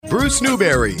Bruce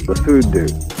Newberry. The Food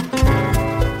Dude.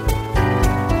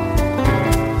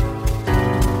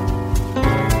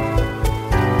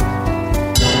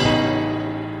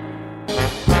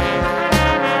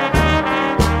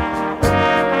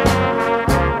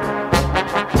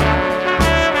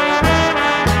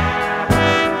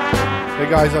 Hey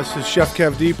guys, this is Chef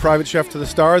Kev D, private chef to the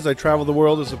stars. I travel the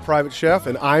world as a private chef,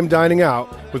 and I'm dining out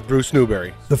with Bruce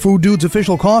Newberry. The Food Dude's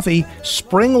official coffee,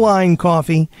 Springline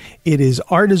Coffee. It is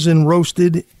artisan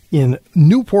roasted in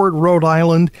Newport, Rhode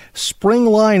Island.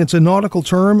 Springline, it's a nautical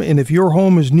term, and if your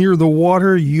home is near the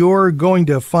water, you're going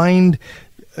to find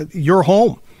your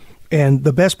home. And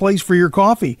the best place for your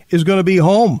coffee is going to be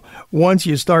home once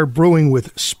you start brewing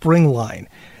with Springline.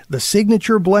 The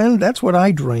signature blend, that's what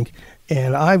I drink.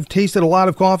 And I've tasted a lot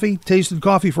of coffee, tasted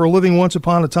coffee for a living once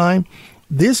upon a time.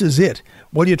 This is it.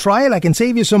 Will you try it? I can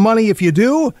save you some money if you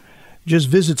do. Just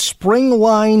visit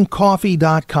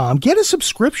springlinecoffee.com. Get a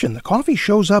subscription. The coffee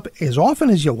shows up as often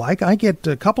as you like. I get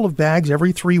a couple of bags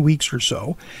every 3 weeks or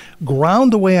so.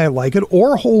 Ground the way I like it,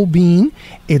 or whole bean.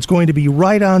 It's going to be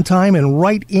right on time and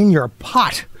right in your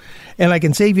pot. And I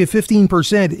can save you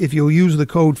 15% if you'll use the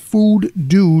code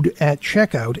FOODDUDE at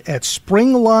checkout at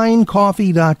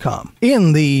springlinecoffee.com.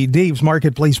 In the Dave's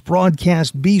Marketplace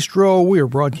Broadcast Bistro, we are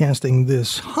broadcasting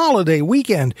this holiday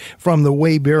weekend from the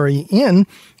Waybury Inn.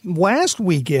 Last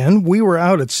weekend, we were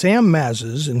out at Sam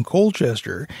Maz's in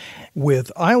Colchester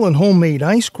with Island Homemade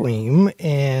Ice Cream,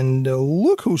 and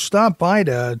look who stopped by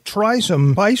to try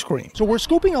some ice cream. So we're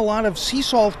scooping a lot of sea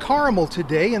salt caramel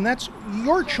today, and that's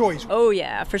your choice. Oh,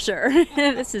 yeah, for sure.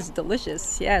 This is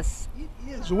delicious, yes.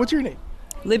 So what's your name?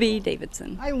 Libby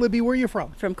Davidson. Hi, Libby. Where are you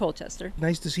from? From Colchester.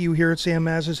 Nice to see you here at Sam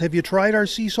Maz's. Have you tried our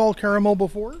sea salt caramel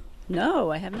before?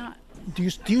 No, I have not. Do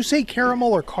you say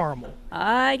caramel or caramel?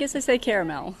 I guess I say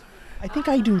caramel. I think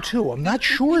I do too. I'm not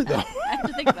sure though. I have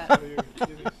to think about it.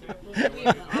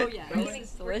 Oh, yeah, this is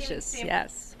delicious.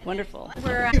 Yes, wonderful.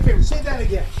 Say that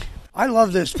again. I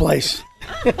love this place.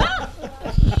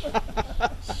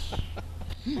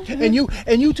 And you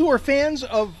two are fans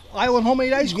of Island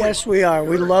Homemade Ice Cream? Yes, we are.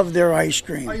 We love their ice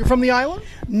cream. Are you from the island?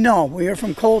 No, we are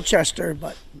from Colchester,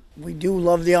 but we do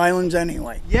love the islands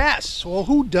anyway. Yes. Well,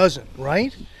 who doesn't,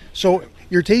 right? So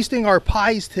you're tasting our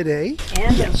pies today.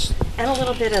 And yes. And a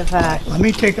little bit of... Let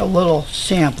me take a little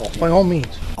sample. By all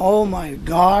means. Oh my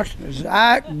gosh, is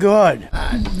that good?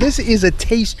 This is a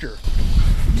taster.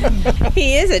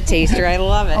 He is a taster. I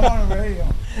love I'm it. on the radio.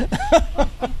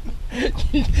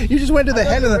 You just went to the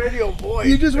head of the radio boy.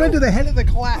 You just went to the head of the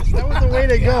class. That was the way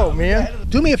to go, man.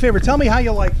 Do me a favor. Tell me how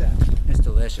you like that. It's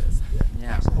delicious.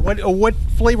 Yeah. What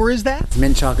flavor is that? It's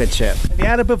mint chocolate chip. Have you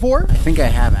had it before? I think I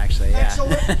have actually, yeah.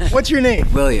 Excellent. What's your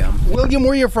name? William. William,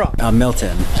 where are you from?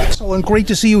 Milton. Excellent. Great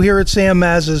to see you here at Sam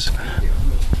Maz's.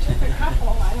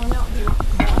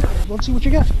 Let's see what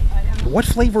you got. What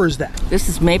flavor is that? This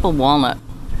is maple walnut.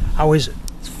 How is it?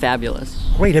 It's fabulous.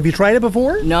 Great. Have you tried it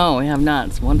before? No, I have not.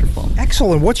 It's wonderful.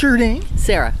 Excellent. What's your name?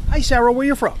 Sarah. Hi, Sarah. Where are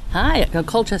you from? Hi,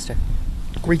 Colchester.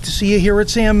 Great to see you here at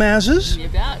Sam Maz's. You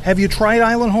bet. Have you tried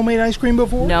Island Homemade Ice Cream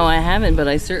before? No, I haven't, but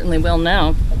I certainly will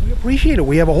now. We appreciate it.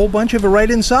 We have a whole bunch of it right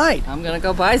inside. I'm going to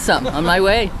go buy some on my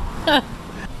way.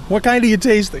 What kind are you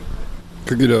tasting?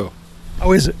 Cookie dough.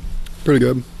 How is it? Pretty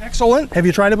good. Excellent. Have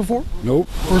you tried it before? Nope.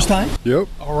 First time? Yep.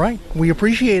 All right. We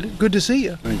appreciate it. Good to see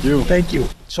you. Thank you. Thank you.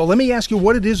 So let me ask you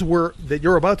what it is that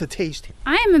you're about to taste.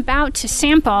 I am about to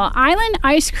sample Island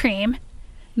Ice Cream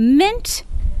mint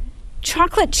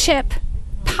chocolate chip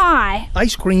pie.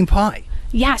 Ice cream pie.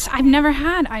 Yes, I've never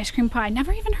had ice cream pie.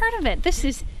 Never even heard of it. This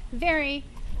is very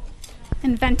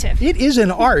inventive. It is an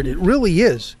art. It really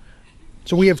is.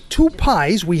 So we have two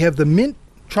pies. We have the mint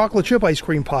chocolate chip ice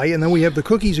cream pie, and then we have the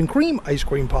cookies and cream ice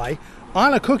cream pie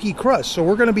on a cookie crust. So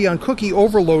we're going to be on cookie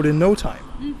overload in no time.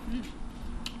 Mm-hmm.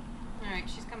 All right,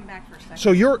 she's coming back for a second.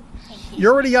 So you're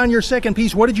already on your second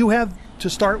piece. What did you have to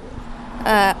start with?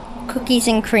 Cookies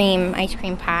and cream ice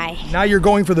cream pie. Now you're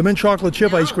going for the mint chocolate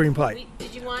chip ice cream pie.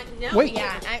 Did you want? No. Wait.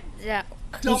 Yeah,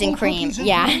 cookies Double and cream. cookies and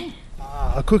Yeah. cream?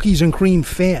 A cookies and cream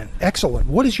fan. Excellent.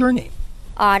 What is your name?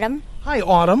 Autumn. Hi,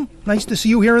 Autumn. Nice to see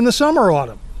you here in the summer,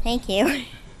 Autumn. Thank you.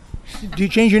 Do you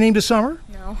change your name to Summer?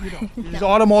 No. It's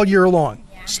Autumn all year long.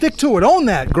 Yeah. Stick to it. Own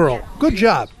that, girl. Yeah. Good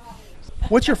job.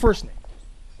 What's your first name?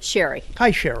 Sherry.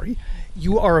 Hi, Sherry.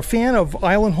 You are a fan of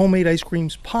Island Homemade Ice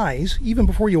Cream's pies even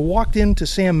before you walked into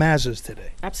Sam Maz's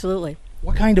today. Absolutely.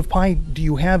 What kind of pie do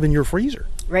you have in your freezer?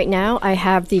 Right now, I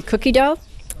have the cookie dough,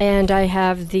 and I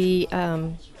have the,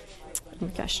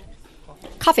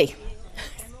 coffee.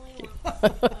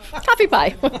 Coffee pie.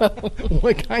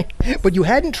 What kind? But you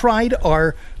hadn't tried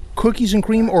our cookies and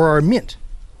cream or our mint.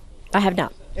 I have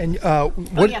not. And Oh,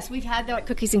 what? yes, we've had the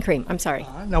cookies and cream. I'm sorry.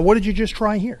 Now, what did you just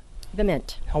try here? The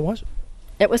mint. How was it?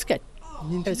 It was good.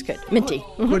 It was good. Minty.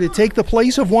 Could it take the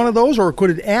place of one of those, or could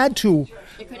it add to?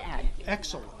 It could add.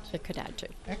 Excellent. It could add to.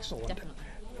 Excellent. Definitely.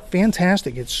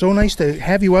 Fantastic. It's so nice to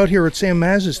have you out here at Sam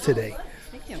Maz's today.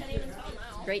 Thank you.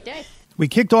 Great day. We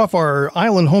kicked off our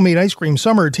Island Homemade Ice Cream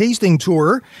Summer Tasting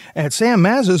Tour at Sam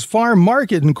Maz's Farm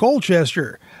Market in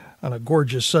Colchester. On a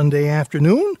gorgeous Sunday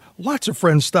afternoon, lots of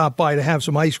friends stopped by to have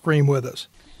some ice cream with us.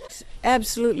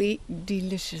 Absolutely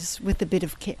delicious with a bit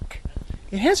of kick.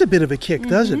 It has a bit of a kick,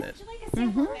 doesn't it?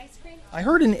 I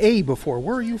heard an A before.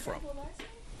 Where are you from?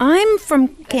 I'm from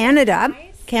Canada,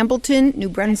 Campbellton, New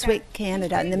Brunswick,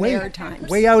 Canada, in the Maritimes.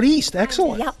 Way out east.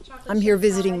 Excellent. Yep. I'm here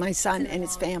visiting my son and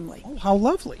his family. Oh, how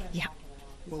lovely. Yeah.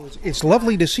 Well, it's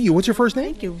lovely to see you. What's your first name?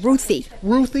 Thank you. Ruthie.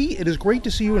 Ruthie, it is great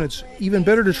to see you, and it's even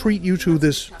better to treat you to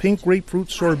this pink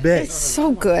grapefruit sorbet. It's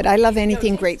so good. I love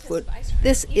anything grapefruit.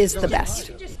 This is the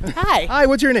best. Hi. Hi,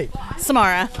 what's your name?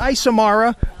 Samara. Hi,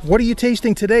 Samara. What are you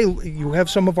tasting today? You have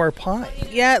some of our pie.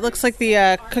 Yeah, it looks like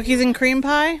the cookies and cream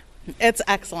pie. It's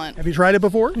excellent. Have you tried it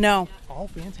before? No. Oh,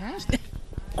 fantastic.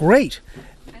 Great.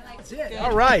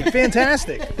 All right,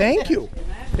 fantastic. Thank you.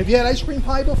 Have you had ice cream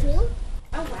pie before?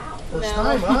 Oh, wow. First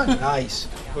time, huh? Nice.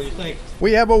 What do you think?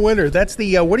 We have a winner. That's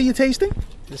the, what are you tasting?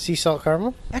 The sea salt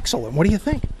caramel. Excellent. What do you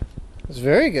think? It's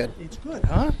very good. It's good,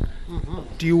 huh?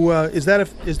 Do you, is that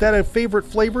a favorite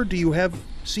flavor? Do you have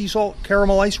sea salt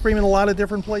caramel ice cream in a lot of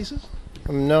different places?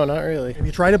 No, not really. Have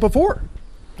you tried it before?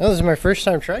 No, this is my first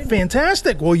time trying it.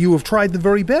 Fantastic. Well, you have tried the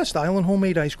very best Island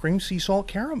Homemade Ice Cream sea salt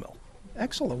caramel.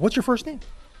 Excellent. What's your first name?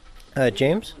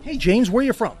 James. Hey, James, where are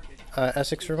you from?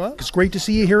 Essex, Vermont. It's great to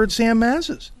see you here at Sam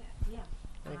Maz's.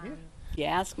 You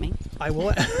ask me. I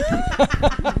will. I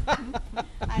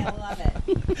love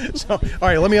it. So, all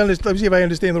right, let me see if I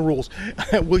understand the rules.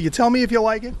 Will you tell me if you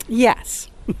like it? Yes.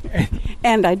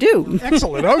 And I do.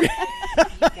 Excellent. Okay.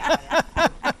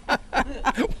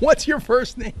 What's your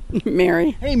first name?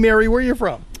 Mary. Hey, Mary, where are you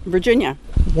from? Virginia.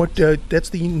 What? That's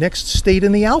the next state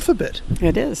in the alphabet.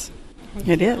 It is.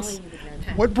 It is.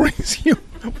 What brings you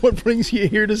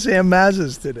here to Sam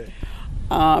Maz's today?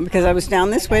 Because I was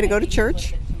down this way to go to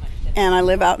church, and I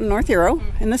live out in North Hero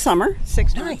in the summer,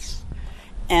 6 months.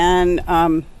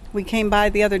 And we came by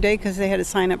the other day because they had to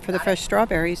sign up for the fresh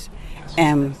strawberries,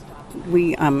 and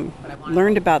we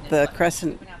learned about the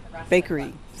Crescent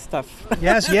Bakery stuff.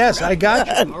 Yes, I got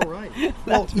you. All right.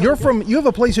 Well, you have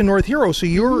a place in North Hero, so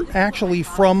you're actually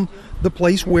from the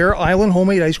place where Island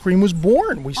Homemade Ice Cream was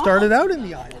born. We started out in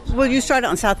the islands. Well, you started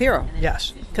on South Hero.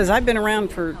 Yes. Because I've been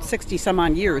around for 60 some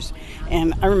odd years,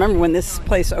 and I remember when this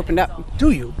place opened up.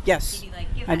 Do you? Yes,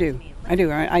 I do.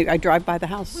 I drive by the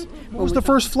house. What was the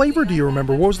first flavor, do you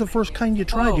remember? What was the first kind you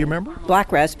tried, do you remember?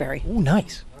 Black raspberry. Oh,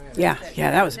 nice. Yeah,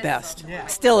 that was best.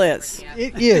 Still is.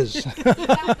 It is.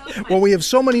 Well, we have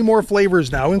so many more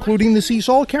flavors now, including the sea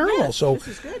salt caramel. So,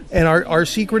 and our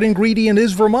secret ingredient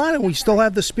is Vermont, and we still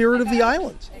have the spirit of the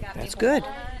islands. That's good.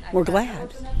 We're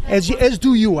glad. As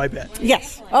do you, I bet.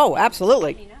 Yes. Oh,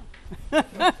 absolutely.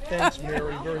 Thanks,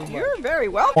 Mary, very much. You're very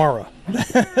welcome. Mara.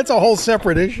 That's a whole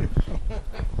separate issue.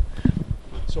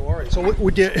 So, all right. So,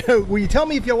 will you tell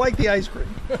me if you like the ice cream?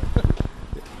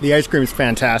 The ice cream is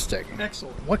fantastic.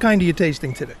 Excellent. What kind are you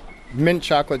tasting today? Mint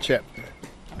chocolate chip.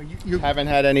 You haven't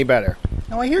had any better.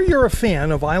 Now, I hear you're a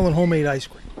fan of Island Homemade Ice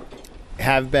Cream.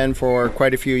 Have been for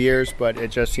quite a few years, but it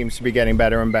just seems to be getting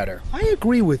better and better. I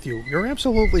agree with you. You're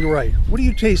absolutely right. What are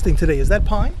you tasting today? Is that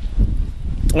pie?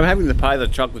 I'm having the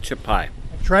chocolate chip pie.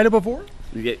 Have you tried it before?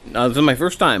 Yeah, this is my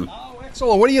first time.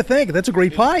 Excellent. What do you think? That's a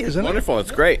great pie, isn't it? Wonderful.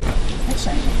 It's great.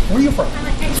 Excellent. Where are you from?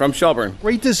 From Shelburne.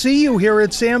 Great to see you here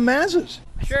at Sam Maz's.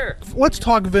 Sure. Let's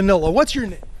talk vanilla. What's your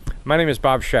name? My name is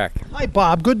Bob Scheck. Hi,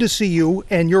 Bob. Good to see you.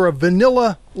 And you're a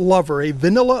vanilla lover, a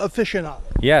vanilla aficionado.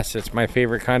 Yes, it's my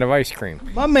favorite kind of ice cream.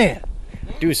 My man.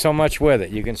 Do so much with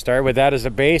it. You can start with that as a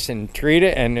base and treat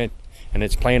it, and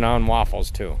it's plain on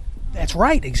waffles too. That's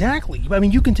right, exactly. I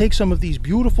mean, you can take some of these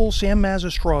beautiful Sam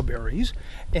Maz's strawberries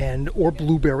or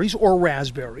blueberries or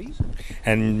raspberries.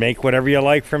 And make whatever you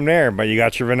like from there, but you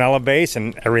got your vanilla base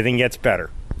and everything gets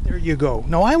better. There you go.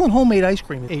 Now, Island Homemade Ice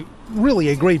Cream is really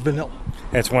a great vanilla.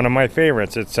 It's one of my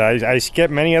favorites. I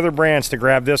skip many other brands to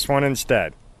grab this one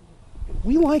instead.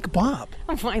 We like Bob.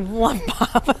 I love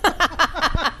Bob.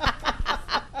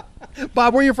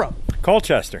 Bob, where are you from?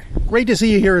 Colchester. Great to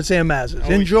see you here at Sam Maz's.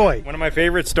 Enjoy. One of my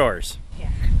favorite stores. Yeah.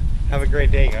 Have a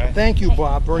great day, guys. Thank you,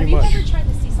 Bob, very much. Have you ever tried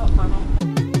the sea salt caramel?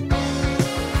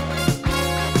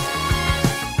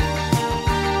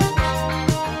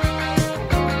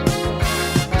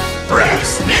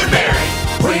 Bruce Newberry,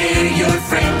 where your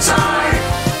friends are.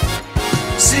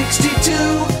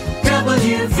 62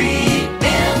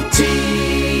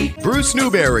 Bruce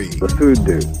Newberry. The Food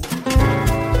Dude.